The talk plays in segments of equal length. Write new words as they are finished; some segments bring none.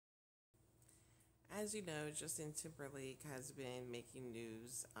As you know, Justin Timberlake has been making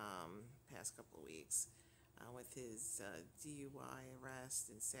news past couple of weeks with his DUI arrest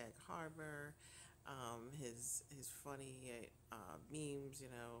in Sag Harbor, his funny memes.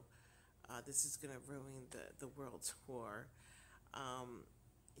 This is gonna ruin the world tour. Um,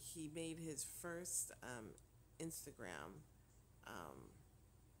 he made his first Instagram um,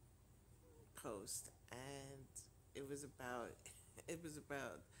 post, and it was about it was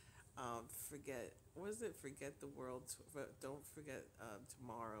about forget was it forget the world don't forget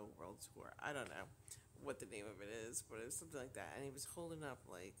tomorrow world tour. I don't know what the name of it is, but it was something like that. And he was holding up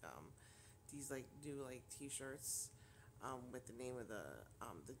like these like new like T-shirts with the name of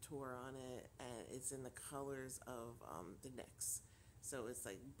the tour on it, and it's in the colors of the Knicks. So it's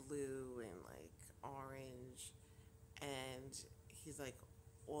like blue and like orange, and he's like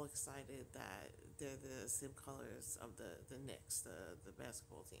all excited that they're the same colors of the Knicks, the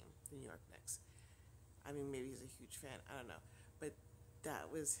basketball team, the New York Knicks. I mean, maybe he's a huge fan. I don't know, but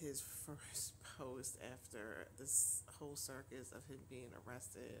that was his first post after this whole circus of him being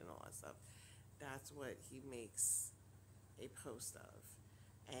arrested and all that stuff. That's what he makes a post of,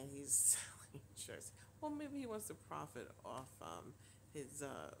 and he's selling shirts. Well, maybe he wants to profit off his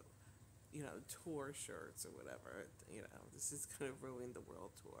tour shirts or whatever. This is gonna ruin the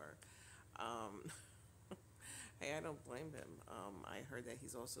world tour. Um, hey, I don't blame him. I heard that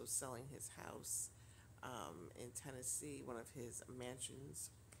he's also selling his house in Tennessee, one of his mansions,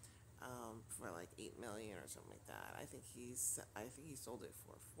 for like 8 million or something like that. I think he sold it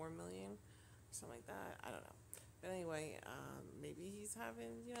for 4 million, or something like that. I don't know. But anyway, maybe he's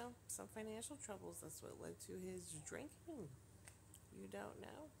having some financial troubles. That's what led to his drinking. You don't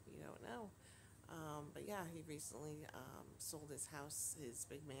know. You don't know. But yeah, he recently sold his house, his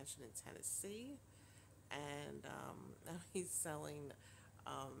big mansion in Tennessee, and now he's selling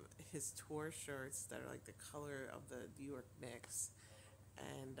his tour shirts that are like the color of the New York Knicks.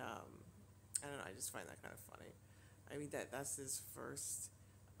 And I don't know. I just find that kind of funny. I mean that's his first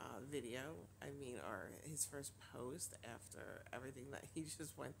video. I mean, or his first post after everything that he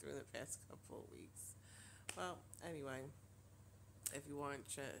just went through in the past couple of weeks. Well, anyway, if you want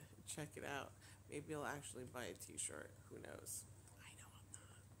to check it out, maybe I'll actually buy a T-shirt. Who knows?